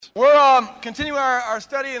continue our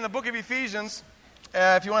study in the book of Ephesians.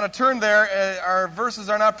 If you want to turn there, our verses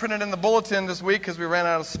are not printed in the bulletin this week because we ran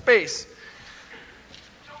out of space.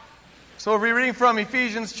 So we'll be reading from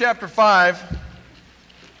Ephesians chapter 5.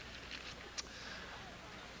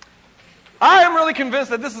 I am really convinced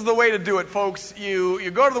that this is the way to do it, folks.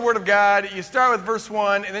 You go to the Word of God, you start with verse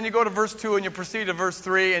 1, and then you go to verse 2, and you proceed to verse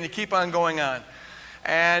 3, and you keep on going on.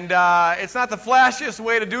 And it's not the flashiest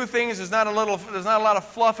way to do things. There's not a lot of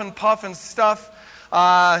fluff and puff and stuff.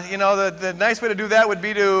 The nice way to do that would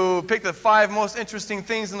be to pick the 5 most interesting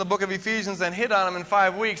things in the book of Ephesians and hit on them in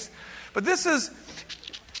 5 weeks. But this is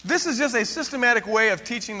just a systematic way of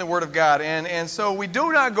teaching the Word of God. And so we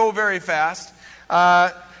do not go very fast.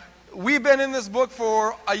 We've been in this book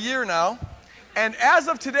for a year now. And as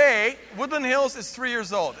of today, Woodland Hills is 3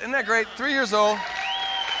 years old. Isn't that great? 3 years old.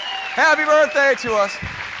 Happy birthday to us.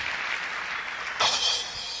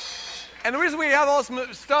 And the reason we have all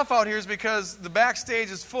this stuff out here is because the backstage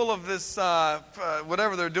is full of this,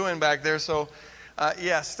 whatever they're doing back there. So,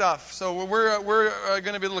 stuff. So we're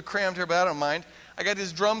going to be a little crammed here, but I don't mind. I got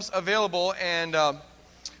these drums available, and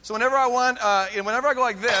so whenever I go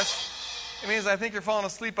like this, it means I think you're falling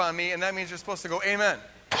asleep on me, and that means you're supposed to go amen.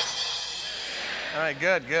 All right,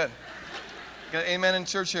 good. Got amen in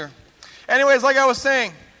church here. Anyways, like I was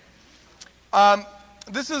saying,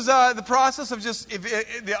 this is the process of just,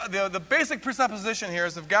 the basic presupposition here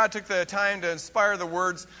is if God took the time to inspire the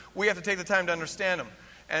words, we have to take the time to understand them.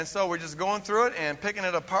 And so we're just going through it and picking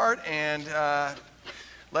it apart and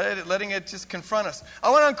letting it just confront us. I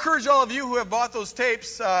want to encourage all of you who have bought those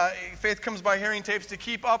tapes, Faith Comes by Hearing tapes, to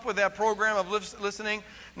keep up with that program of listening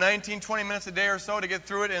 19, 20 minutes a day or so to get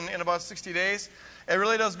through it in about 60 days. It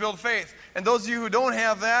really does build faith. And those of you who don't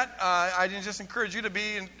have that, I just encourage you to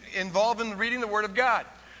be involved in reading the Word of God.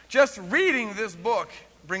 Just reading this book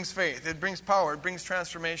brings faith. It brings power. It brings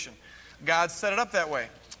transformation. God set it up that way.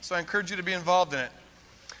 So I encourage you to be involved in it.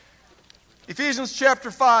 Ephesians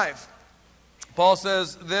chapter 5. Paul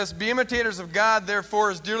says this, "Be imitators of God, therefore,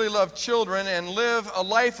 as dearly loved children, and live a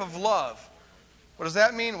life of love." What does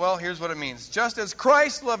that mean? Well, here's what it means. Just as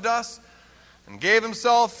Christ loved us and gave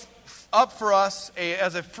himself up for us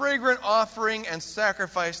as a fragrant offering and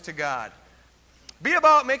sacrifice to God. Be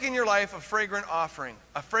about making your life a fragrant offering,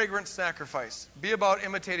 a fragrant sacrifice. Be about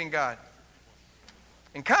imitating God.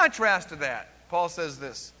 In contrast to that, Paul says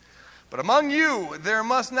this, "But among you there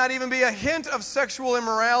must not even be a hint of sexual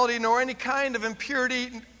immorality, nor any kind of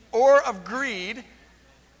impurity or of greed,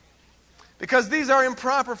 because these are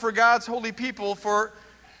improper for God's holy people,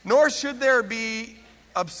 nor should there be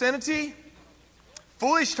obscenity,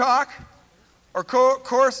 foolish talk, or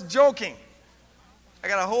coarse joking." I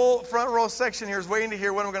got a whole front row section here is waiting to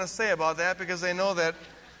hear what I'm going to say about that, because they know that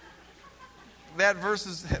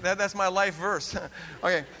verse that's my life verse.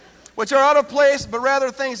 Okay. "Which are out of place, but rather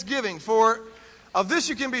thanksgiving. For of this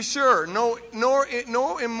you can be sure, no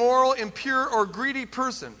immoral, impure, or greedy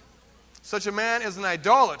person, such a man as an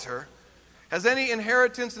idolater, has any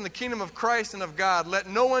inheritance in the kingdom of Christ and of God. Let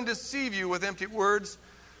no one deceive you with empty words,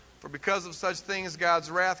 for because of such things God's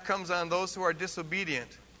wrath comes on those who are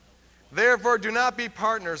disobedient. Therefore do not be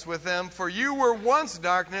partners with them, for you were once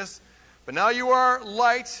darkness, but now you are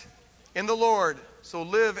light in the Lord. So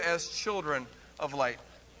live as children of light."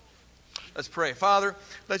 Let's pray. Father,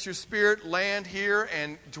 let your Spirit land here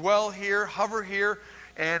and dwell here, hover here,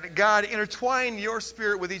 and God, intertwine your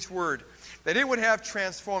Spirit with each word, that it would have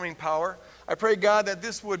transforming power. I pray, God, that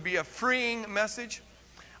this would be a freeing message.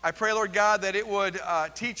 I pray, Lord God, that it would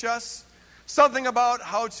teach us something about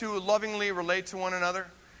how to lovingly relate to one another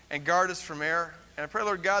and guard us from error. And I pray,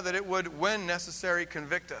 Lord God, that it would, when necessary,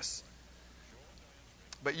 convict us.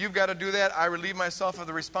 But you've got to do that. I relieve myself of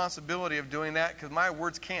the responsibility of doing that, because my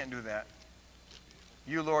words can't do that.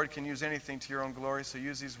 You, Lord, can use anything to your own glory, so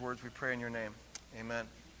use these words, we pray in your name. Amen.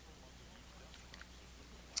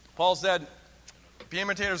 Paul said, "Be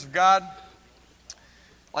imitators of God.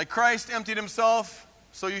 Like Christ emptied himself,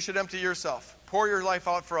 so you should empty yourself. Pour your life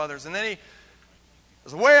out for others." And then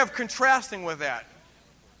there's a way of contrasting with that.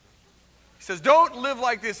 He says, don't live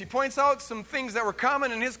like this. He points out some things that were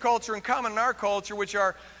common in his culture and common in our culture, which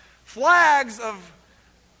are flags of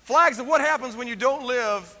what happens when you don't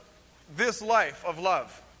live this life of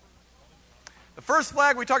love. The first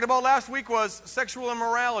flag we talked about last week was sexual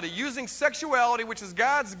immorality. Using sexuality, which is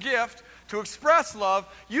God's gift, to express love,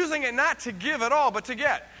 using it not to give at all, but to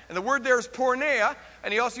get. And the word there is porneia,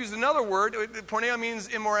 and he also used another word. Porneia means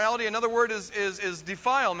immorality. Another word is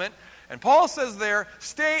defilement. And Paul says there,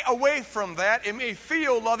 stay away from that. It may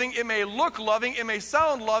feel loving, it may look loving, it may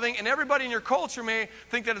sound loving, and everybody in your culture may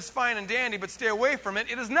think that it's fine and dandy, but stay away from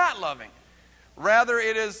it. It is not loving. Rather,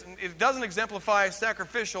 it doesn't exemplify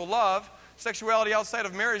sacrificial love. Sexuality outside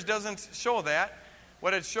of marriage doesn't show that.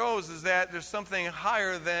 What it shows is that there's something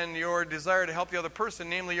higher than your desire to help the other person,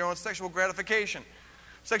 namely your own sexual gratification.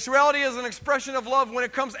 Sexuality is an expression of love when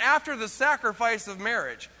it comes after the sacrifice of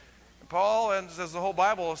marriage. Paul, and as the whole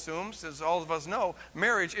Bible assumes, as all of us know,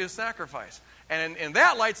 marriage is sacrifice. And in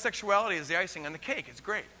that light, sexuality is the icing on the cake. It's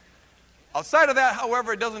great. Outside of that,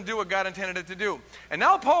 however, it doesn't do what God intended it to do. And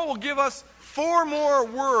now Paul will give us 4 more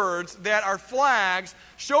words that are flags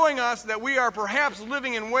showing us that we are perhaps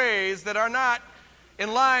living in ways that are not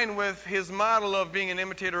in line with his model of being an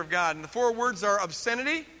imitator of God. And the 4 words are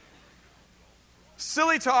obscenity,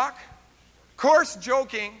 silly talk, coarse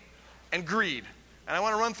joking, and greed. And I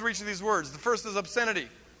want to run through each of these words. The first is obscenity.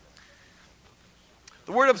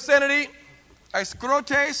 The word obscenity,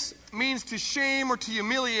 aiskrotes, means to shame or to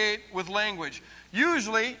humiliate with language,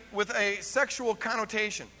 usually with a sexual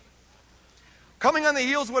connotation. Coming on the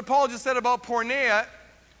heels of what Paul just said about porneia,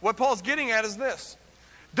 what Paul's getting at is this.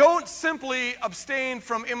 Don't simply abstain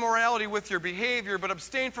from immorality with your behavior, but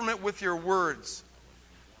abstain from it with your words.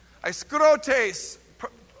 Aiskrotes,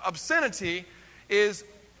 obscenity, is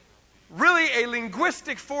really a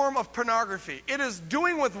linguistic form of pornography. It is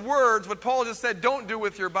doing with words what Paul just said, don't do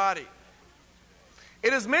with your body.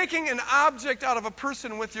 It is making an object out of a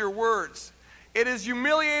person with your words. It is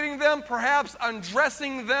humiliating them, perhaps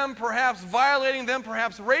undressing them, perhaps violating them,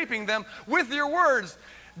 perhaps raping them with your words.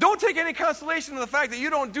 Don't take any consolation in the fact that you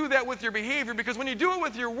don't do that with your behavior, because when you do it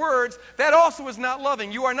with your words, that also is not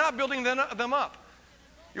loving. You are not building them up.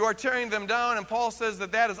 You are tearing them down, and Paul says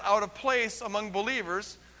that that is out of place among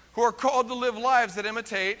believers who are called to live lives that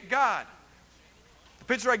imitate God. The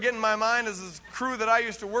picture I get in my mind is this crew that I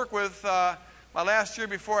used to work with my last year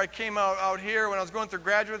before I came out here. When I was going through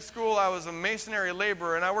graduate school, I was a masonry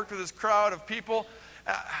laborer, and I worked with this crowd of people.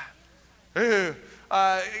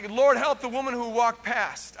 Lord help the woman who walked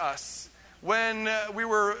past us when we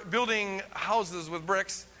were building houses with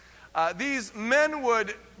bricks. These men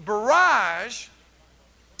would barrage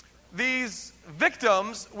these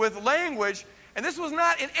victims with language, and this was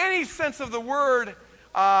not in any sense of the word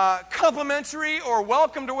complimentary or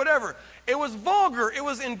welcomed or whatever. It was vulgar, it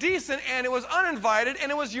was indecent, and it was uninvited, and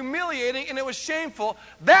it was humiliating, and it was shameful.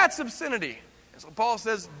 That's obscenity. And so Paul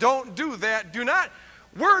says, don't do that. Do not.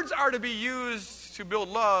 Words are to be used to build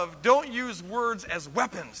love. Don't use words as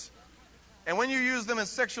weapons. And when you use them in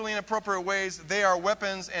sexually inappropriate ways, they are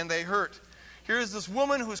weapons and they hurt. Here is this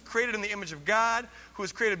woman who is created in the image of God, who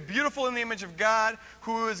is created beautiful in the image of God,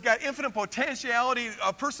 who has got infinite potentiality,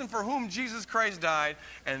 a person for whom Jesus Christ died.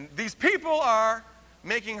 And these people are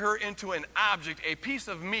making her into an object, a piece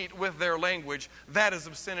of meat with their language. That is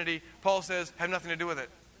obscenity. Paul says, have nothing to do with it.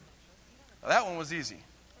 Now, that one was easy.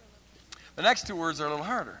 The next 2 words are a little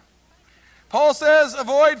harder. Paul says,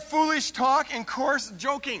 avoid foolish talk and coarse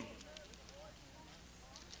joking.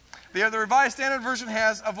 The Revised Standard Version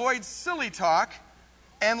has avoid silly talk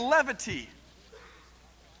and levity.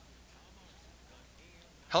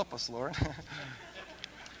 Help us, Lord.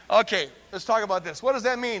 Okay, let's talk about this. What does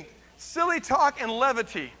that mean? Silly talk and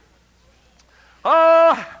levity.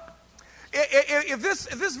 If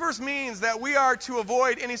this verse means that we are to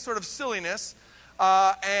avoid any sort of silliness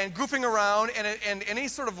and goofing around and any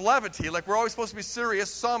sort of levity, like we're always supposed to be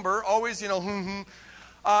serious, somber, always, then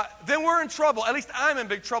we're in trouble. At least I'm in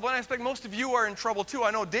big trouble, and I expect most of you are in trouble too. I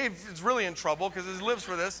know Dave is really in trouble because he lives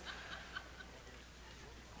for this.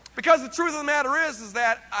 Because the truth of the matter is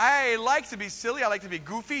that I like to be silly, I like to be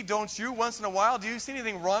goofy, don't you, once in a while? Do you see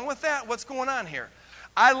anything wrong with that? What's going on here?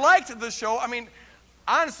 I liked the show. I mean,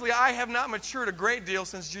 honestly, I have not matured a great deal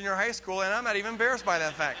since junior high school, and I'm not even embarrassed by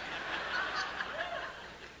that fact.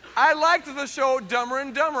 I liked the show Dumber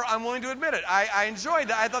and Dumber. I'm willing to admit it. I enjoyed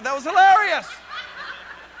that. I thought that was hilarious.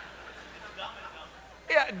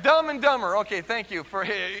 Yeah, Dumb and Dumber. Okay, thank you.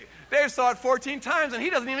 Dave saw it 14 times, and he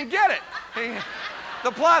doesn't even get it.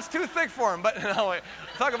 The plot's too thick for him. But no, wait.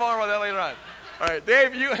 We'll talk more about that later on. All right,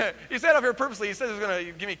 Dave, you sat up here purposely. He said he was going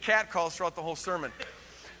to give me cat calls throughout the whole sermon.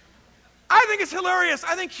 I think it's hilarious.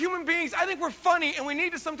 I think human beings, I think we're funny, and we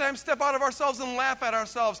need to sometimes step out of ourselves and laugh at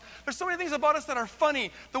ourselves. There's so many things about us that are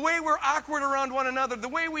funny. The way we're awkward around one another, the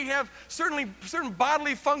way we have certain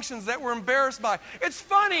bodily functions that we're embarrassed by. It's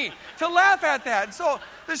funny to laugh at that. And so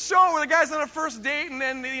this show where the guy's on a first date and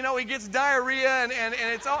then, he gets diarrhea and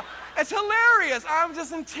it's hilarious. I'm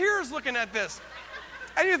just in tears looking at this.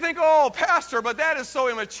 And you think, oh, pastor, but that is so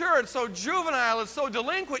immature, it's so juvenile, it's so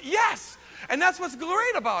delinquent. Yes! And that's what's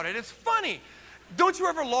great about it. It's funny. Don't you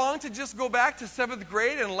ever long to just go back to 7th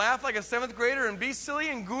grade and laugh like a 7th grader and be silly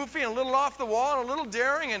and goofy and a little off the wall and a little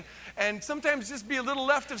daring and sometimes just be a little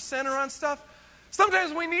left of center on stuff?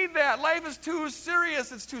 Sometimes we need that. Life is too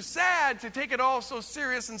serious. It's too sad to take it all so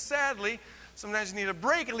serious and sadly. Sometimes you need a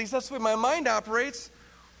break. At least that's the way my mind operates.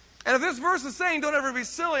 And if this verse is saying don't ever be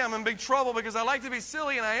silly, I'm in big trouble because I like to be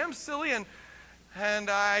silly and I am silly and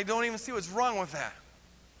I don't even see what's wrong with that.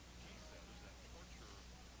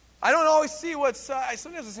 I don't always see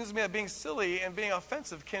sometimes it seems to me that being silly and being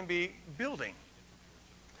offensive can be building.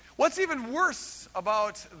 What's even worse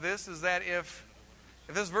about this is that if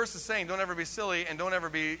this verse is saying don't ever be silly and don't ever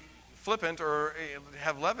be flippant or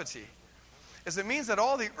have levity, is it means that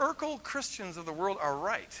all the Urkel Christians of the world are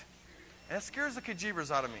right. And that scares the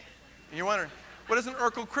kajibers out of me. And you're wondering, what is an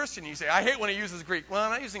Urkel Christian? You say, I hate when he uses Greek. Well,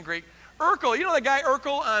 I'm not using Greek. Urkel, you know the guy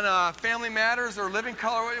Urkel on Family Matters or Living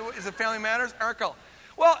Color? Is it Family Matters? Urkel.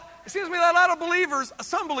 Well, it seems to me that a lot of believers,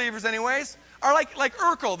 some believers anyways, are like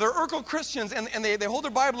Urkel. They're Urkel Christians, and they hold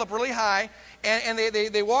their Bible up really high, and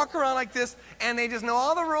they walk around like this, and they just know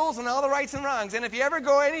all the rules and all the rights and wrongs. And if you ever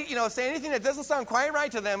say anything that doesn't sound quite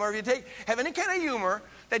right to them, or if you have any kind of humor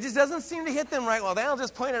that just doesn't seem to hit them right, well, they'll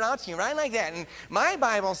just point it out to you right like that. And my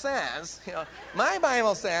Bible says,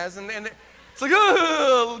 and it's like,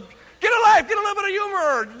 oh, get a life, get a little bit of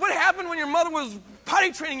humor. What happened when your mother was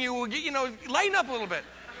potty training you? Lighten up a little bit.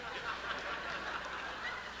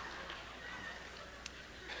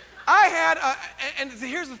 And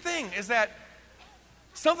here's the thing, is that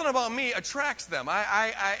something about me attracts them.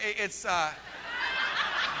 I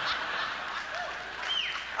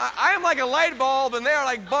am like a light bulb, and they are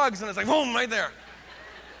like bugs, and it's like, boom, right there.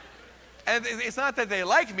 And it's not that they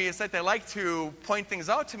like me, it's that they like to point things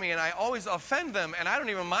out to me, and I always offend them, and I don't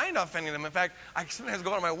even mind offending them. In fact, I sometimes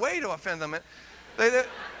go out of my way to offend them.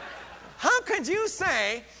 How could you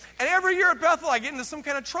say... And every year at Bethel, I get into some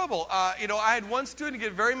kind of trouble. I had one student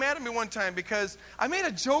get very mad at me one time because I made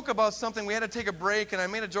a joke about something. We had to take a break, and I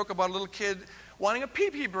made a joke about a little kid wanting a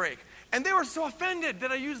pee-pee break. And they were so offended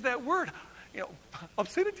that I used that word,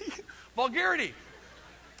 obscenity, vulgarity.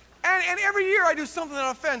 And every year I do something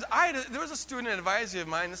that offends. There was a student, an advisee of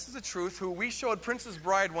mine, this is the truth, who we showed Princess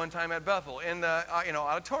Bride one time at Bethel in the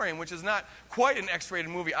auditorium, which is not quite an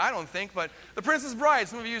X-rated movie, I don't think, but The Princess Bride,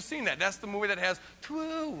 some of you have seen that. That's the movie that has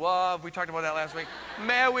true love. We talked about that last week.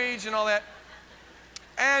 Marriage and all that.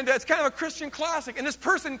 And it's kind of a Christian classic. And this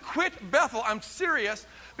person quit Bethel, I'm serious,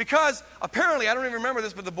 because apparently, I don't even remember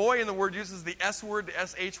this, but the boy in the word uses the S word, the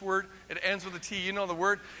SH word. It ends with a T, you know the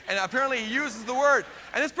word. And apparently he uses the word.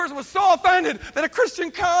 And this person was so offended that a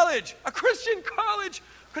Christian college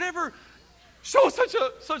could ever show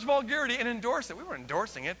such vulgarity and endorse it. We weren't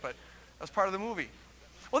endorsing it, but that was part of the movie.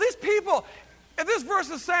 Well, these people, if this verse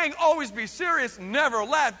is saying always be serious, never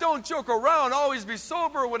laugh, don't joke around, always be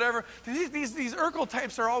sober or whatever, these Urkel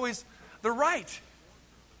types are always, they're right.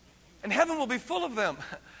 And heaven will be full of them.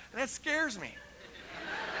 And that scares me.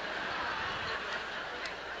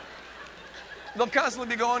 They'll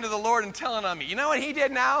constantly be going to the Lord and telling on me. You know what he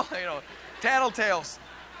did now? Tattletales.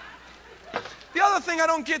 The other thing I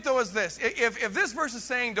don't get, though, is this. If this verse is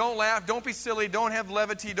saying don't laugh, don't be silly, don't have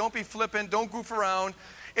levity, don't be flippant, don't goof around,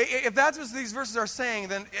 if that's what these verses are saying,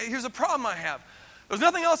 then here's a problem I have. There's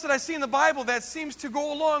nothing else that I see in the Bible that seems to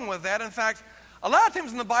go along with that. In fact, a lot of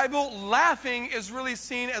times in the Bible, laughing is really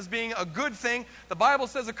seen as being a good thing. The Bible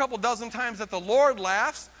says a couple dozen times that the Lord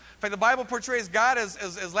laughs. In fact, the Bible portrays God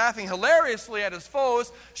as laughing hilariously at his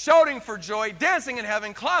foes, shouting for joy, dancing in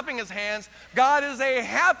heaven, clapping his hands. God is a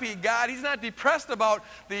happy God. He's not depressed about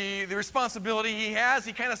the responsibility he has.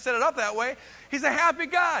 He kind of set it up that way. He's a happy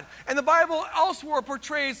God. And the Bible elsewhere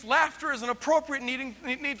portrays laughter as an appropriate,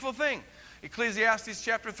 needful thing. Ecclesiastes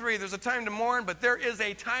chapter 3, there's a time to mourn, but there is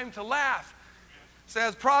a time to laugh.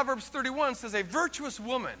 Says Proverbs 31 says a virtuous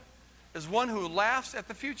woman is one who laughs at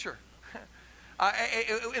the future.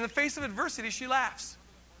 In the face of adversity, she laughs.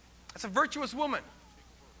 That's a virtuous woman.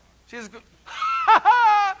 She is good.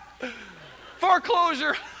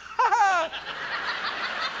 Foreclosure.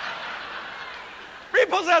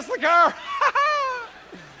 Repossess the car.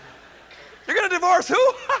 You're going to divorce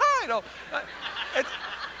who?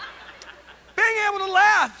 Being able to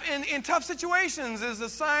laugh in tough situations is a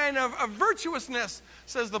sign of virtuousness,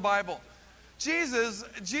 says the Bible. Jesus,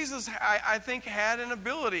 I think, had an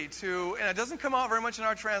ability to, and it doesn't come out very much in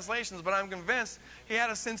our translations, but I'm convinced he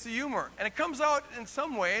had a sense of humor. And it comes out in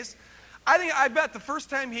some ways. I bet the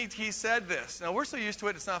first time he said this, now we're so used to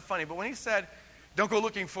it, it's not funny, but when he said, don't go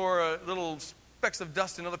looking for little specks of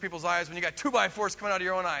dust in other people's eyes when you got 2x4s coming out of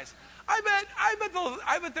your own eyes. I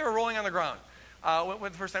bet they were rolling on the ground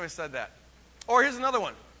when the first time he said that. Or here's another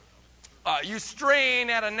one. You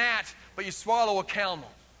strain at a gnat, but you swallow a camel.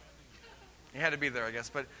 You had to be there, I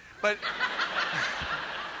guess. But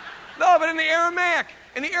No, but in the Aramaic,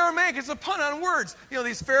 it's a pun on words. You know,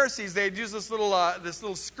 these Pharisees, they'd use this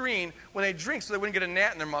little screen when they drink so they wouldn't get a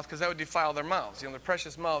gnat in their mouth because that would defile their mouths, you know, their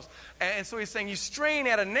precious mouths. And so he's saying you strain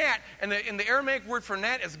at a gnat, and the Aramaic word for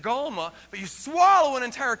gnat is gulma, but you swallow an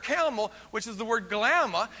entire camel, which is the word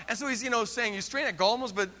galama. And so he's, you know, saying you strain at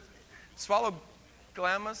gulmas, but swallow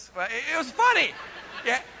galamas. It was funny.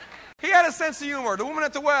 Yeah. He had a sense of humor. The woman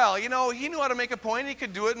at the well, you know, he knew how to make a point. He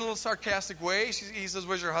could do it in a little sarcastic way. He says,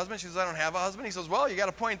 "Where's your husband?" She says, "I don't have a husband." He says, "Well, you got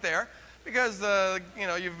a point there because, you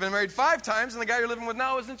know, you've been married 5 times and the guy you're living with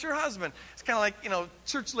now isn't your husband." It's kind of like, you know,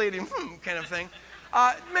 church lady kind of thing.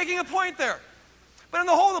 Making a point there. But in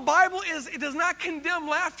the whole, the Bible it does not condemn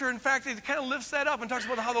laughter. In fact, it kind of lifts that up and talks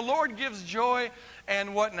about how the Lord gives joy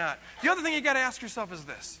and whatnot. The other thing you got to ask yourself is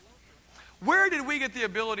this. Where did we get the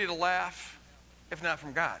ability to laugh if not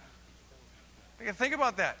from God? You can think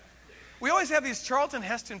about that. We always have these Charlton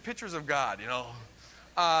Heston pictures of God, you know.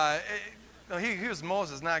 No, he was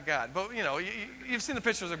Moses, not God. But, you know, you've seen the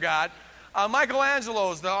pictures of God.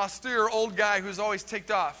 Michelangelo's the austere old guy who's always ticked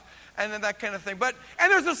off. And then that kind of thing.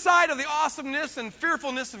 And there's a side of the awesomeness and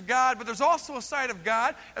fearfulness of God, but there's also a side of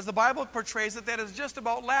God, as the Bible portrays it, that is just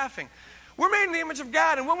about laughing. We're made in the image of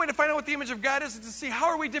God, and one way to find out what the image of God is to see how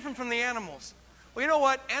are we different from the animals. Well, you know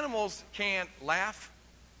what? Animals can't laugh.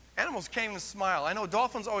 Animals can't even smile. I know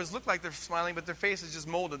dolphins always look like they're smiling, but their face is just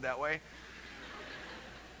molded that way.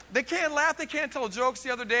 They can't laugh. They can't tell jokes.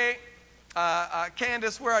 The other day,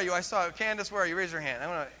 Candace, where are you? I saw Candace, where are you? Raise your hand.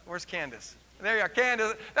 Where's Candace? There you are,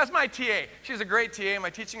 Candace. That's my TA. She's a great TA, my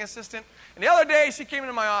teaching assistant. And the other day, she came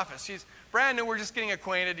into my office. She's brand new. We're just getting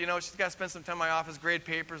acquainted. You know, she's got to spend some time in my office, grade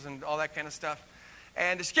papers and all that kind of stuff.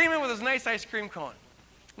 And she came in with this nice ice cream cone.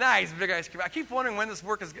 Nice big ice cream. I keep wondering when this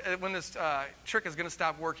trick is going to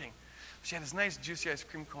stop working. She had this nice juicy ice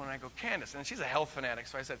cream cone, and I go, "Candace," and she's a health fanatic.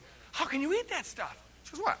 So I said, "How can you eat that stuff?"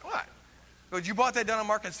 She goes, "What? I go, "You bought that down on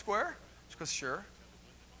Market Square?" She goes, "Sure."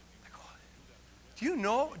 I go,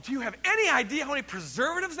 do you have any idea how many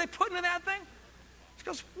preservatives they put into that thing? She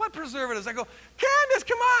goes, "What preservatives?" I go, "Candace,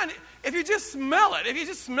 come on. If you just smell it, if you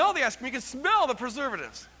just smell the ice cream, you can smell the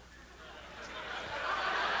preservatives."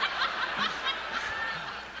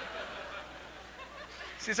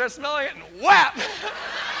 She starts smelling it and whap!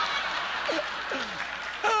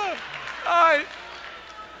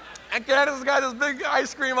 And Candace has got this big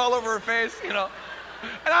ice cream all over her face, you know.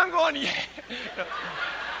 And I'm going, yeah.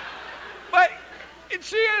 But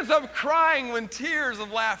she ends up crying with tears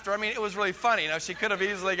of laughter. I mean, it was really funny. You know, she could have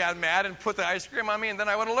easily gotten mad and put the ice cream on me, and then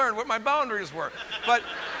I would have learned what my boundaries were. But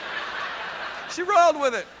she rolled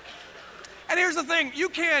with it. And here's the thing, you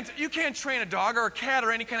can't train a dog or a cat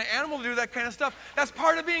or any kind of animal to do that kind of stuff. That's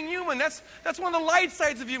part of being human. That's one of the light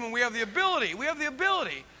sides of human. We have the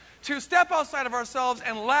ability to step outside of ourselves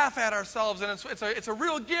and laugh at ourselves, and it's a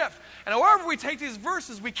real gift. And however we take these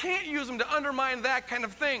verses, we can't use them to undermine that kind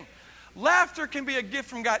of thing. Laughter can be a gift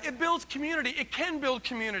from God. It builds community. It can build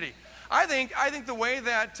community. I think the way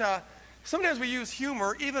that sometimes we use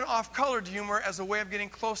humor, even off-colored humor, as a way of getting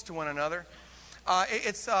close to one another.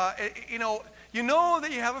 You know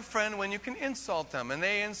that you have a friend when you can insult them, and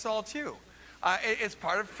they insult you. It's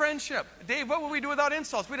part of friendship. Dave, what would we do without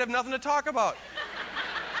insults? We'd have nothing to talk about.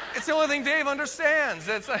 It's the only thing Dave understands.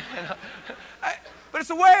 But it's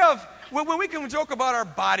a way of, when we can joke about our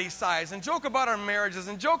body size, and joke about our marriages,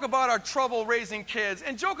 and joke about our trouble raising kids,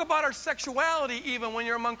 and joke about our sexuality even when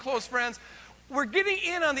you're among close friends, we're getting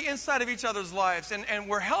in on the inside of each other's lives, and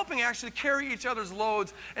we're helping actually carry each other's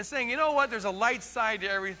loads and saying, you know what, there's a light side to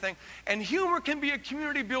everything. And humor can be a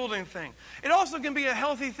community building thing. It also can be a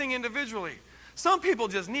healthy thing individually. Some people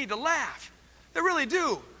just need to laugh. They really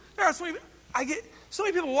do. There are so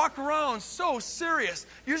many people walk around so serious.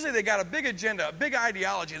 Usually they got a big agenda, a big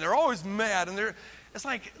ideology, and they're always mad. And it's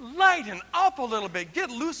like, lighten up a little bit. Get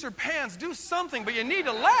looser pants. Do something, but you need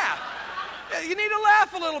to laugh. You need to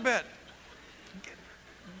laugh a little bit.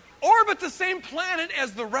 Orbit the same planet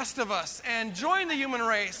as the rest of us and join the human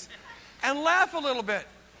race and laugh a little bit.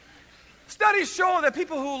 Studies show that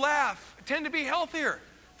people who laugh tend to be healthier.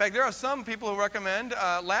 In fact, there are some people who recommend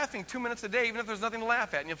laughing 2 minutes a day, even if there's nothing to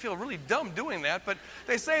laugh at. And you'll feel really dumb doing that, but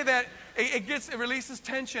they say that it releases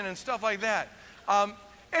tension and stuff like that.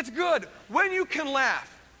 It's good. When you can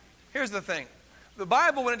laugh, here's the thing. The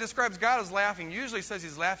Bible, when it describes God as laughing, usually says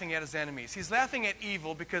he's laughing at his enemies. He's laughing at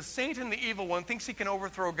evil because Satan, the evil one, thinks he can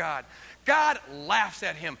overthrow God. God laughs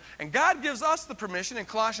at him. And God gives us the permission in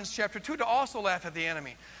Colossians chapter 2 to also laugh at the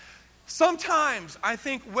enemy. Sometimes, I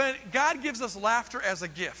think, when God gives us laughter as a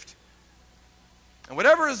gift, And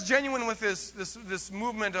whatever is genuine with this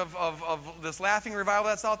movement of this laughing revival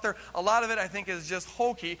that's out there, a lot of it I think is just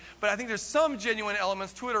hokey, but I think there's some genuine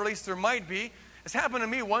elements to it, or at least there might be. It's happened to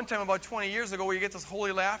me one time about 20 years ago where you get this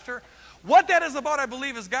holy laughter. What that is about, I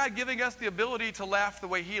believe, is God giving us the ability to laugh the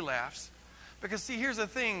way He laughs. Because see, here's the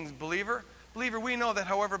thing, believer. Believer, we know that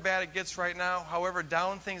however bad it gets right now, however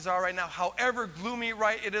down things are right now, however gloomy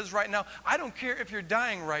it is right now, I don't care if you're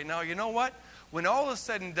dying right now. You know what? When all is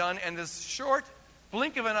said and done and this short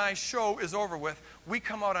blink of an eye show is over with, we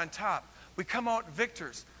come out on top. We come out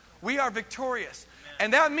victors. We are victorious.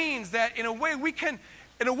 And that means that in a way we can,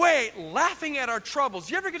 laughing at our troubles.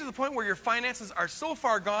 Do you ever get to the point where your finances are so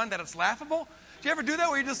far gone that it's laughable? Do you ever do that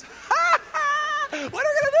where you just, what are we going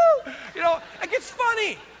to do? It gets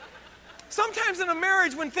funny. Sometimes in a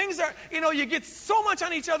marriage when things are, you get so much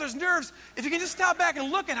on each other's nerves, if you can just stop back and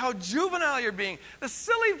look at how juvenile you're being, the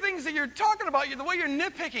silly things that you're talking about, the way you're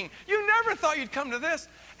nitpicking, you never thought you'd come to this.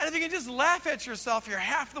 And if you can just laugh at yourself, you're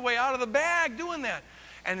half the way out of the bag doing that.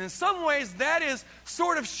 And in some ways, that is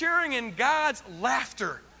sort of sharing in God's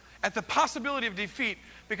laughter at the possibility of defeat.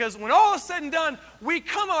 Because when all is said and done, we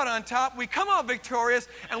come out on top, we come out victorious,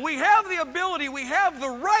 and we have the ability, we have the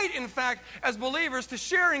right, in fact, as believers, to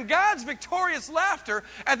share in God's victorious laughter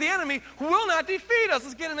at the enemy who will not defeat us.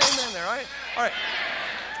 Let's get an amen there, all right? All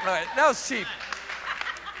right, that was cheap.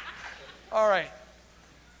 All right.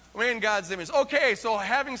 We're in God's image. Okay, so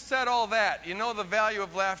having said all that, you know the value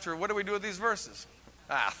of laughter. What do we do with these verses?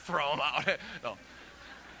 Throw them out. No.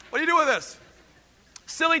 What do you do with this?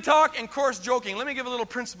 Silly talk and coarse joking. Let me give a little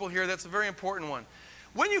principle here that's a very important one.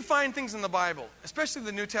 When you find things in the Bible, especially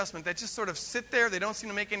the New Testament, that just sort of sit there, they don't seem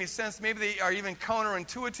to make any sense, maybe they are even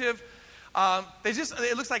counterintuitive,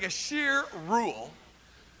 it looks like a sheer rule.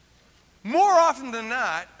 More often than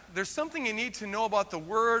not, there's something you need to know about the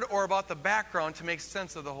Word or about the background to make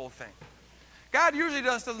sense of the whole thing. God usually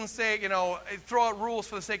doesn't say, throw out rules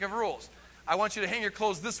for the sake of rules. I want you to hang your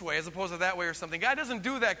clothes this way as opposed to that way or something. God doesn't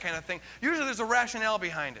do that kind of thing. Usually there's a rationale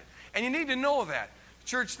behind it. And you need to know that.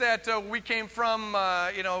 Church that we came from,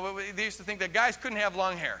 they used to think that guys couldn't have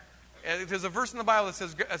long hair. There's a verse in the Bible that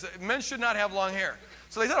says men should not have long hair.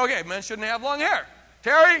 So they said, okay, men shouldn't have long hair.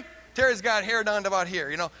 Terry's got hair down to about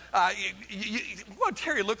here. What would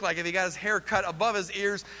Terry look like if he got his hair cut above his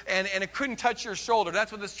ears and it couldn't touch your shoulder?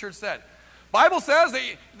 That's what this church said. Bible says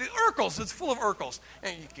the Urkels, it's full of Urkels.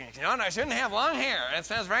 And I shouldn't have long hair. It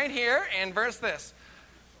says right here in verse this.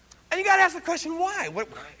 And you got to ask the question, why?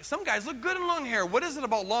 Some guys look good in long hair. What is it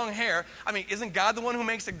about long hair? I mean, isn't God the one who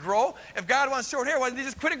makes it grow? If God wants short hair, why didn't He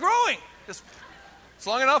just quit it growing? It's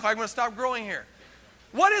long enough, I'm going to stop growing here.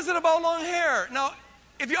 What is it about long hair? Now,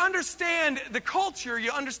 if you understand the culture,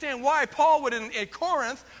 you understand why Paul would, in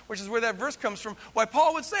Corinth, which is where that verse comes from, why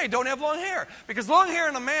Paul would say, don't have long hair. Because long hair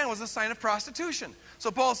in a man was a sign of prostitution.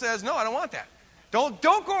 So Paul says, no, I don't want that. Don't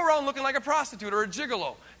go around looking like a prostitute or a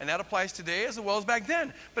gigolo. And that applies today as well as back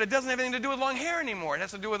then. But it doesn't have anything to do with long hair anymore. It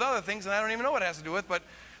has to do with other things, and I don't even know what it has to do with, but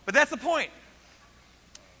that's the point.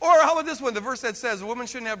 Or how about this one, the verse that says, a woman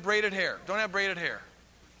shouldn't have braided hair. Don't have braided hair.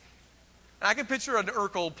 And I can picture an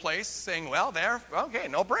Urkel place saying, okay,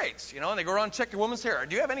 no braids. And they go around and check your woman's hair.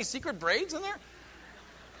 Do you have any secret braids in there?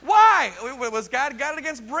 Why? Was God got it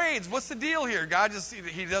against braids? What's the deal here? God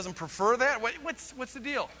He doesn't prefer that? What's the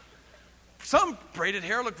deal? Some braided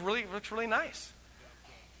hair looks really nice.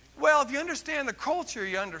 Well, if you understand the culture,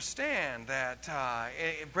 you understand that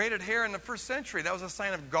braided hair in the first century, that was a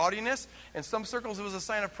sign of gaudiness. In some circles, it was a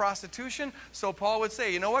sign of prostitution. So Paul would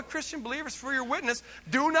say, you know what, Christian believers, for your witness,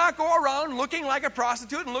 do not go around looking like a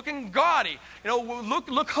prostitute and looking gaudy.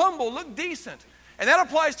 Look humble, look decent. And that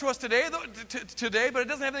applies to us today, but it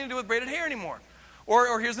doesn't have anything to do with braided hair anymore.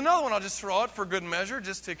 Or here's another one I'll just throw out for good measure,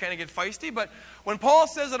 just to kind of get feisty. But when Paul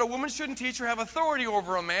says that a woman shouldn't teach or have authority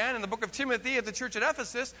over a man in the book of Timothy at the church at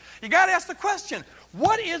Ephesus, you got to ask the question,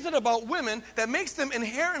 what is it about women that makes them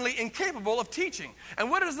inherently incapable of teaching? And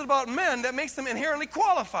what is it about men that makes them inherently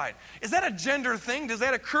qualified? Is that a gender thing? Does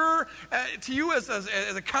that occur to you as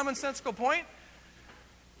a commonsensical point?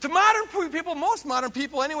 To modern people, most modern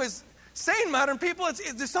people anyways, sane modern people,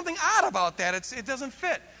 there's something odd about that. It doesn't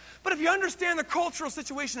fit. But if you understand the cultural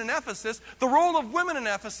situation in Ephesus, the role of women in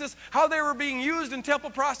Ephesus, how they were being used in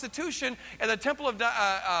temple prostitution at the temple of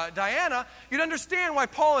Diana, you'd understand why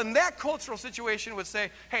Paul in that cultural situation would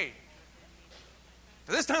say, hey,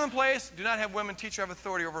 for this time and place, do not have women teach or have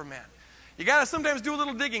authority over a man. You got to sometimes do a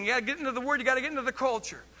little digging. You got to get into the Word. You got to get into the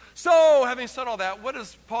culture. So, having said all that, what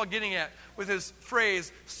is Paul getting at with his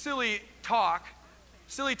phrase, silly talk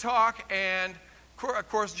and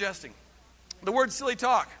coarse jesting? The word silly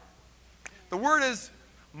talk. The word is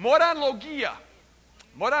moranlogia.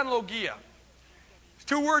 Moranlogia.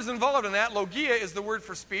 Two words involved in that. Logia is the word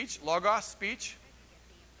for speech, logos, speech.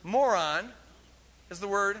 Moron is the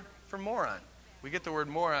word for moron. We get the word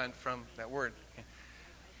moron from that word.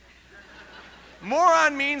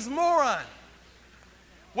 Moron means moron.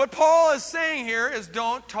 What Paul is saying here is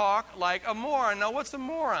don't talk like a moron. Now, what's a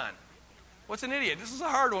moron? What's an idiot? This is a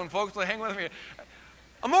hard one, folks, so hang with me.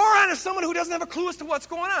 A moron is someone who doesn't have a clue as to what's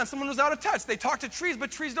going on, someone who's out of touch. They talk to trees,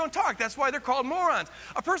 but trees don't talk. That's why they're called morons.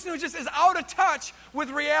 A person who just is out of touch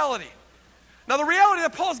with reality. Now, the reality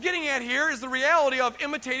that Paul's getting at here is the reality of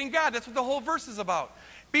imitating God. That's what the whole verse is about.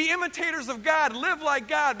 Be imitators of God. Live like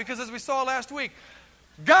God, because as we saw last week,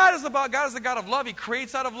 God is the God of love. He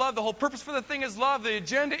creates out of love. The whole purpose for the thing is love. The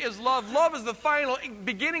agenda is love. Love is the final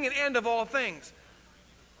beginning and end of all things.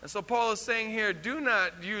 And so Paul is saying here, do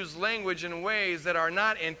not use language in ways that are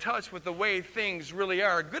not in touch with the way things really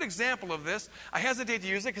are. A good example of this, I hesitate to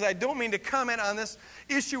use it because I don't mean to comment on this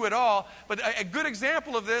issue at all, but a good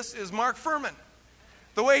example of this is Mark Furman.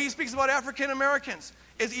 The way he speaks about African Americans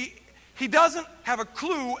is he doesn't have a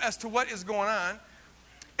clue as to what is going on.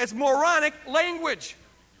 It's moronic language.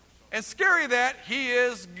 And scary that he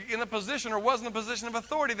is in the position or was in the position of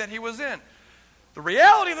authority that he was in. The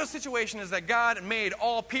reality of the situation is that God made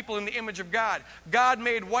all people in the image of God. God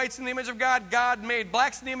made whites in the image of God. God made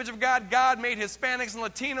blacks in the image of God. God made Hispanics and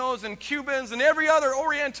Latinos and Cubans and every other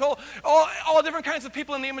Oriental, all different kinds of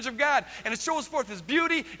people in the image of God. And it shows forth His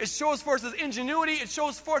beauty. It shows forth His ingenuity. It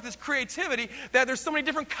shows forth His creativity, that there's so many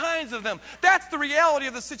different kinds of them. That's the reality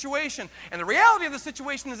of the situation. And the reality of the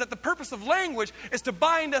situation is that the purpose of language is to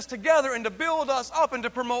bind us together and to build us up and to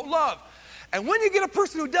promote love. And when you get a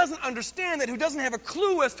person who doesn't understand that, who doesn't have a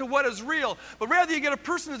clue as to what is real, but rather you get a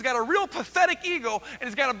person who's got a real pathetic ego and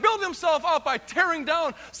has got to build himself up by tearing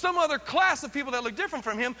down some other class of people that look different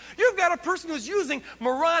from him, you've got a person who's using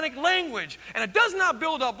moronic language. And it does not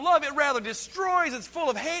build up love, it rather destroys, it's full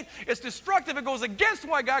of hate, it's destructive, it goes against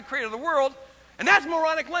why God created the world, and that's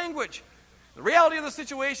moronic language. The reality of the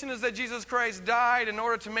situation is that Jesus Christ died in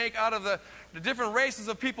order to make out of the different races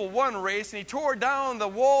of people one race, and He tore down the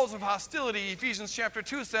walls of hostility. Ephesians chapter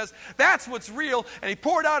 2 says that's what's real, and He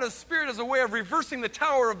poured out His Spirit as a way of reversing the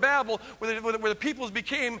Tower of Babel where the peoples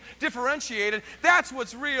became differentiated. That's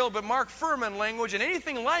what's real, but Mark Furman language and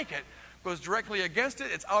anything like it goes directly against it.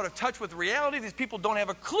 It's out of touch with reality. These people don't have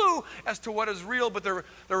a clue as to what is real, but they're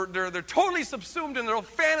totally subsumed in their own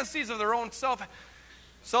fantasies of their own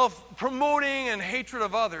self-promoting and hatred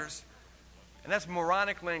of others. And that's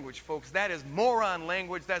moronic language, folks. That is moron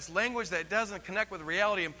language. That's language that doesn't connect with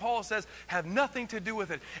reality. And Paul says, have nothing to do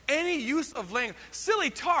with it. Any use of language,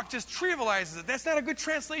 silly talk just trivializes it. That's not a good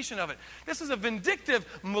translation of it. This is a vindictive,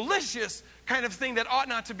 malicious kind of thing that ought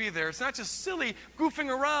not to be there. It's not just silly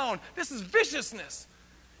goofing around. This is viciousness.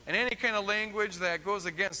 And any kind of language that goes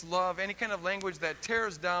against love, any kind of language that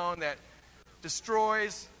tears down, that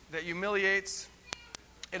destroys, that humiliates,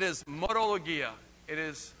 it is morologia. It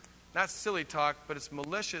is not silly talk, but it's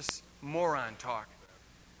malicious moron talk.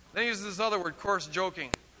 Then he uses this other word, coarse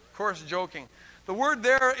joking. Coarse joking. The word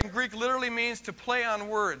there in Greek literally means to play on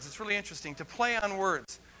words. It's really interesting, to play on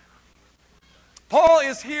words. Paul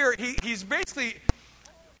is here, he's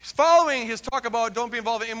following his talk about don't be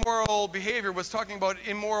involved in immoral behavior, was talking about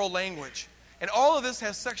immoral language. And all of this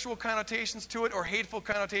has sexual connotations to it or hateful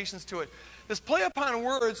connotations to it. This play upon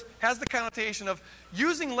words has the connotation of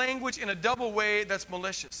using language in a double way that's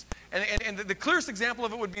malicious. And the clearest example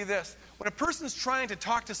of it would be this. When a person's trying to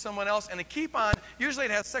talk to someone else and they keep on, usually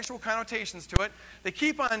it has sexual connotations to it, they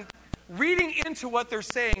keep on reading into what they're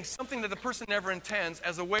saying something that the person never intends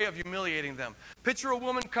as a way of humiliating them. Picture a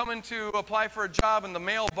woman coming to apply for a job and the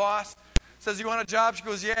male boss says, you want a job? She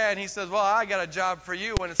goes, yeah. And he says, well, I got a job for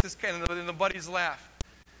you. And it's this kind of, and the buddies laugh.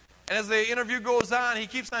 And as the interview goes on, he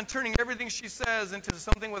keeps on turning everything she says into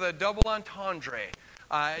something with a double entendre.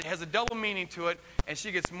 It has a double meaning to it, and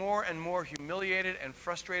she gets more and more humiliated and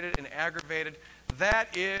frustrated and aggravated. That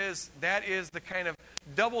is the kind of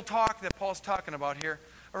double talk that Paul's talking about here.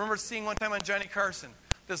 I remember seeing one time on Johnny Carson,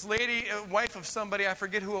 this lady, wife of somebody, I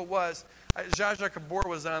forget who it was. Zsa Zsa Gabor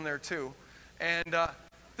was on there too. And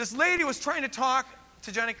this lady was trying to talk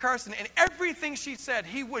to Johnny Carson, and everything she said,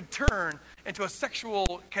 he would turn into a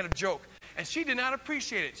sexual kind of joke. And she did not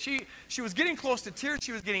appreciate it. She was getting close to tears.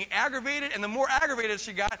 She was getting aggravated. And the more aggravated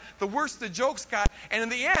she got, the worse the jokes got. And in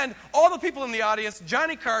the end, all the people in the audience,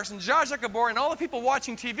 Johnny Carson, Zsa Zsa Gabor, and all the people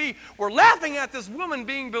watching TV were laughing at this woman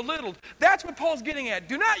being belittled. That's what Paul's getting at.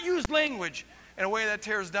 Do not use language in a way that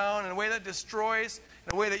tears down, in a way that destroys,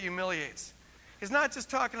 in a way that humiliates. He's not just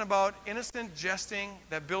talking about innocent jesting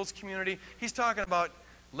that builds community. He's talking about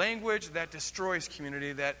language that destroys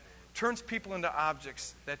community, that turns people into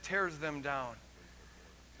objects, that tears them down.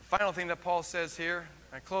 Final thing that Paul says here,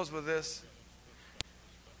 I close with this,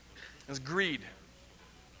 is greed.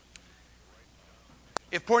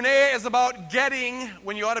 If porneia is about getting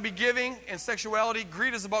when you ought to be giving in sexuality,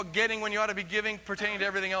 greed is about getting when you ought to be giving pertaining to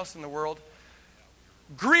everything else in the world.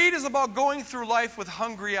 Greed is about going through life with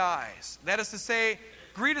hungry eyes. That is to say,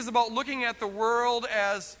 greed is about looking at the world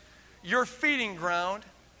as your feeding ground.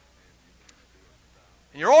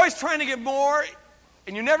 And you're always trying to get more,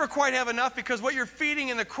 and you never quite have enough because what you're feeding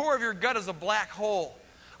in the core of your gut is a black hole.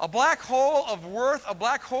 A black hole of worth, a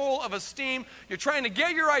black hole of esteem. You're trying to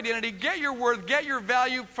get your identity, get your worth, get your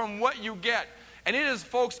value from what you get. And it is,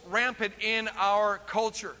 folks, rampant in our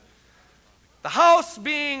culture. The house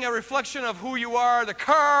being a reflection of who you are, the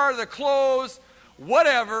car, the clothes,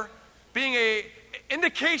 whatever, being an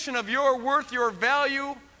indication of your worth, your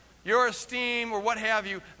value, your esteem, or what have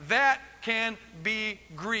you, that can be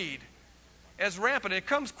greed. It's rampant. It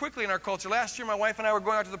comes quickly in our culture. Last year, my wife and I were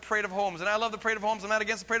going out to the Parade of Homes, and I love the Parade of Homes. I'm not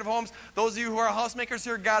against the Parade of Homes. Those of you who are housemakers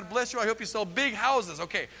here, God bless you. I hope you sell big houses.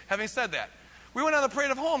 Okay, having said that, we went on the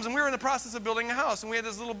Parade of Homes, and we were in the process of building a house, and we had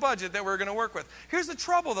this little budget that we were going to work with. Here's the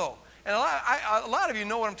trouble, though, and a lot of you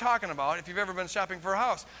know what I'm talking about if you've ever been shopping for a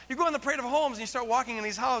house. You go on the Parade of Homes, and you start walking in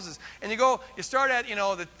these houses, and you start at,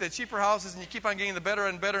 the cheaper houses, and you keep on getting the better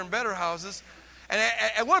and better and better houses. And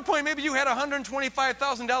at one point, maybe you had a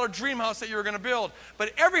 $125,000 dream house that you were going to build.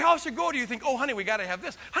 But every house you go to, you think, oh, honey, we got to have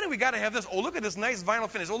this. Honey, we got to have this. Oh, look at this nice vinyl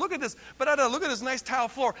finish. Oh, look at this. But look at this nice tile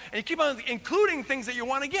floor. And you keep on including things that you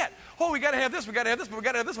want to get. Oh, we got to have this. We got to have this. But we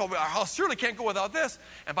got to have this. Well, our house surely can't go without this.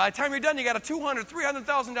 And by the time you're done, you got a $200,000,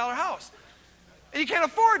 $300,000 house. And you can't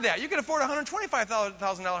afford that. You can afford a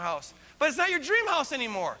 $125,000 house. But it's not your dream house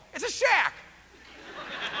anymore. It's a shack.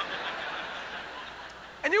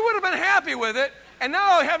 And you would have been happy with it. And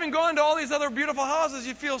now, having gone to all these other beautiful houses,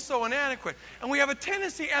 you feel so inadequate. And we have a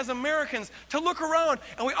tendency as Americans to look around,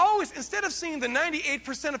 and we always, instead of seeing the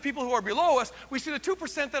 98% of people who are below us, we see the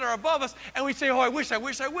 2% that are above us, and we say, oh, I wish I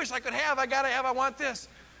could have, I got to have, I want this.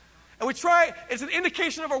 And we try, it's an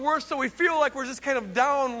indication of our worth, so we feel like we're just kind of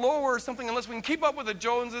down lower or something unless we can keep up with the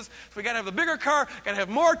Joneses. So we got to have the bigger car, got to have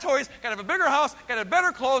more toys, got to have a bigger house, got to have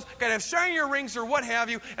better clothes, got to have shinier rings or what have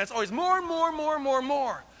you, and it's always more and more and more and more and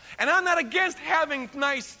more. And I'm not against having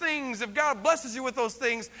nice things. If God blesses you with those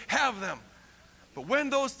things, have them. But when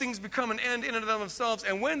those things become an end in and of themselves,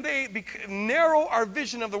 and when they narrow our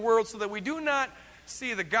vision of the world so that we do not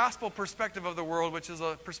see the gospel perspective of the world, which is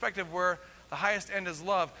a perspective where the highest end is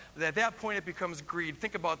love, at that point it becomes greed.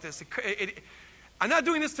 Think about this. I'm not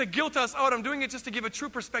doing this to guilt us out. I'm doing it just to give a true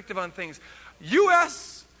perspective on things.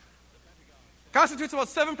 U.S. constitutes about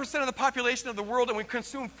 7% of the population of the world, and we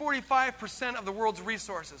consume 45% of the world's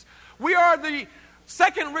resources. We are the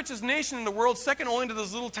second richest nation in the world, second only to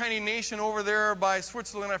this little tiny nation over there by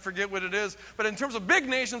Switzerland. I forget what it is. But in terms of big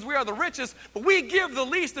nations, we are the richest, but we give the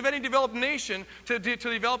least of any developed nation to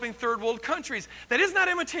developing third world countries. That is not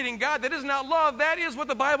imitating God. That is not love. That is what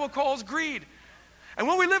the Bible calls greed. And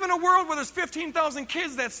when we live in a world where there's 15,000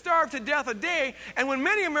 kids that starve to death a day, and when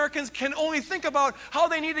many Americans can only think about how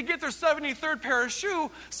they need to get their 73rd pair of shoes,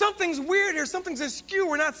 something's weird here, something's askew.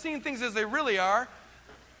 We're not seeing things as they really are.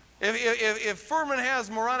 If Furman has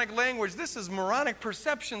moronic language, this is moronic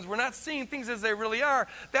perceptions. We're not seeing things as they really are.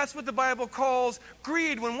 That's what the Bible calls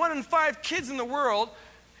greed. When 1 in 5 kids in the world,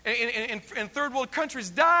 in third world countries,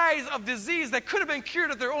 dies of disease that could have been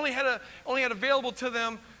cured if they only had available to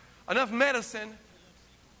them enough medicine.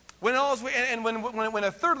 When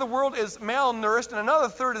a third of the world is malnourished and another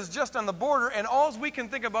third is just on the border, and all we can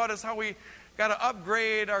think about is how we got to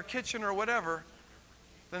upgrade our kitchen or whatever,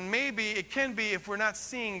 then maybe it can be, if we're not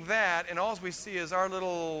seeing that and all we see is our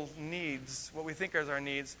little needs, what we think is our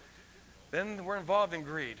needs, then we're involved in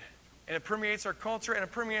greed. And it permeates our culture and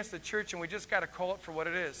it permeates the church, and we just got to call it for what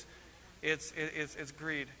it is. It's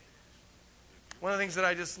greed. One of the things that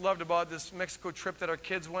I just loved about this Mexico trip that our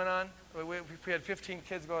kids went on, we had 15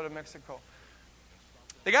 kids go to Mexico.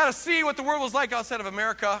 They got to see what the world was like outside of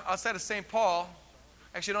America, outside of St. Paul.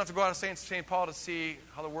 Actually, you don't have to go out of St. Paul to see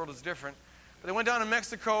how the world is different. But they went down to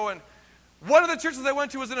Mexico, and one of the churches they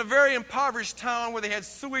went to was in a very impoverished town where they had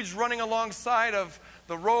sewage running alongside of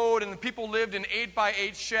the road, and the people lived in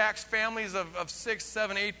 8x8 shacks. Families of 6,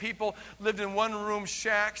 7, 8 people lived in one-room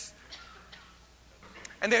shacks.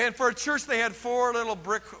 And for a church, they had 4 little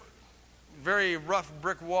very rough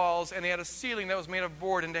brick walls, and they had a ceiling that was made of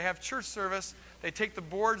board. And to have church service, they'd take the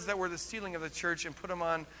boards that were the ceiling of the church and put them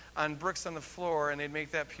on bricks on the floor, and they'd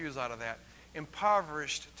make that pews out of that.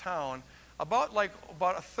 Impoverished town. About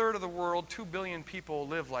a third of the world, 2 billion people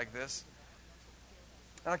live like this.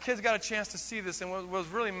 And our kids got a chance to see this, and what was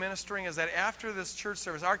really ministering is that after this church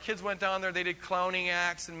service, our kids went down there, they did clowning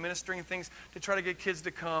acts and ministering things to try to get kids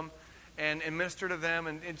to come and minister to them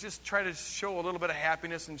and just try to show a little bit of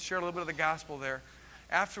happiness and share a little bit of the gospel there.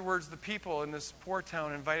 Afterwards, the people in this poor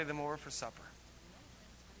town invited them over for supper.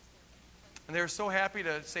 And they were so happy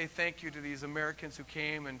to say thank you to these Americans who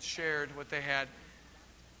came and shared what they had.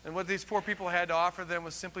 And what these poor people had to offer them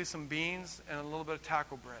was simply some beans and a little bit of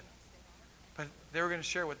taco bread. But they were going to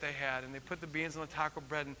share what they had, and they put the beans on the taco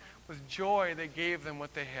bread, and with joy they gave them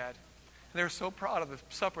what they had. And they were so proud of the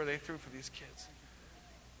supper they threw for these kids.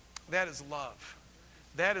 That is love.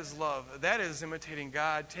 That is love. That is imitating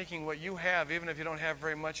God, taking what you have, even if you don't have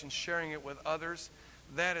very much, and sharing it with others.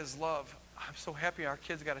 That is love. I'm so happy our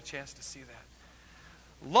kids got a chance to see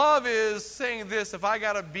that. Love is saying this: if I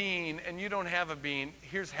got a bean and you don't have a bean,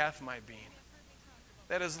 here's half my bean.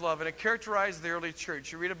 That is love. And it characterized the early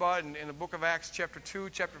church. You read about it in the book of Acts, chapter 2,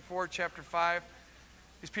 chapter 4, chapter 5.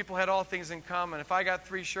 These people had all things in common. If I got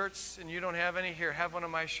 3 shirts and you don't have any, here, have one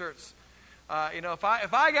of my shirts.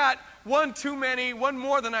 If I got one too many, one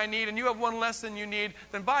more than I need, and you have one less than you need,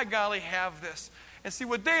 then by golly, have this. And see,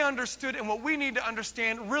 what they understood and what we need to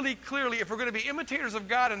understand really clearly, if we're going to be imitators of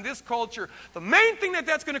God in this culture, the main thing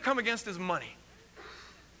that's going to come against is money.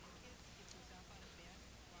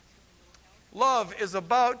 Love is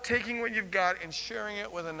about taking what you've got and sharing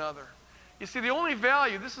it with another. You see, the only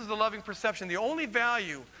value, this is the loving perception, the only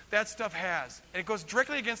value that stuff has, and it goes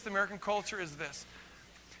directly against American culture, is this.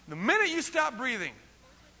 The minute you stop breathing,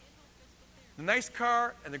 the nice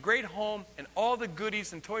car and the great home and all the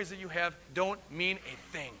goodies and toys that you have don't mean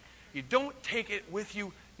a thing. You don't take it with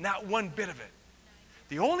you, not one bit of it.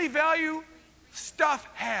 The only value stuff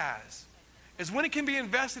has is when it can be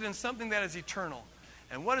invested in something that is eternal.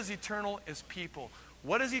 And what is eternal is people.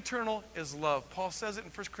 What is eternal is love. Paul says it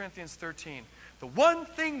in 1 Corinthians 13. The one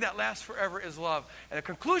thing that lasts forever is love. And the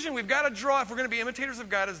conclusion we've got to draw if we're going to be imitators of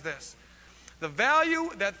God is this. The value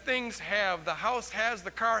that things have, the house has,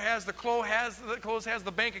 the car has, the clothes has,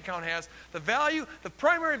 the bank account has, the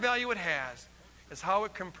primary value it has is how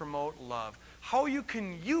it can promote love. How you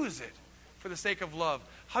can use it for the sake of love.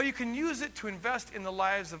 How you can use it to invest in the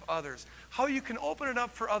lives of others. How you can open it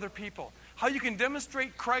up for other people. How you can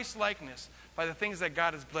demonstrate Christ-likeness by the things that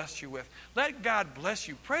God has blessed you with. Let God bless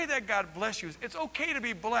you. Pray that God bless you. It's okay to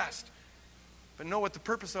be blessed. But know what the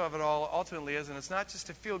purpose of it all ultimately is, and it's not just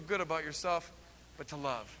to feel good about yourself, but to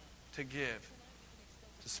love, to give,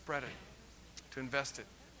 to spread it, to invest it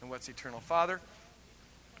in what's eternal. Father,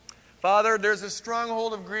 there's a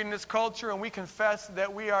stronghold of greed in this culture, and we confess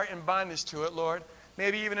that we are in bondage to it, Lord,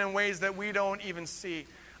 maybe even in ways that we don't even see.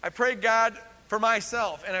 I pray, God, for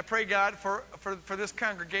myself, and I pray, God, for this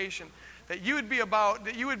congregation, that you would be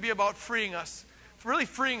about freeing us, really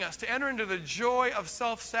freeing us to enter into the joy of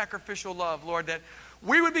self-sacrificial love, Lord, that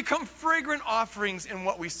we would become fragrant offerings in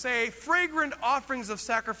what we say, fragrant offerings of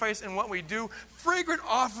sacrifice in what we do, fragrant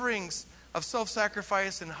offerings of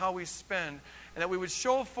self-sacrifice in how we spend, and that we would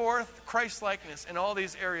show forth Christ-likeness in all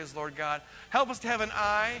these areas, Lord God. Help us to have an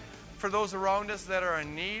eye for those around us that are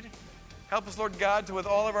in need. Help us, Lord God, to with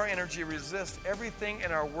all of our energy resist everything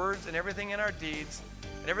in our words and everything in our deeds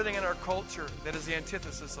and everything in our culture that is the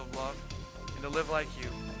antithesis of love, and to live like you.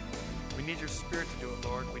 We need your Spirit to do it,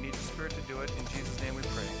 Lord. We need your Spirit to do it. In Jesus' name we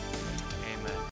pray.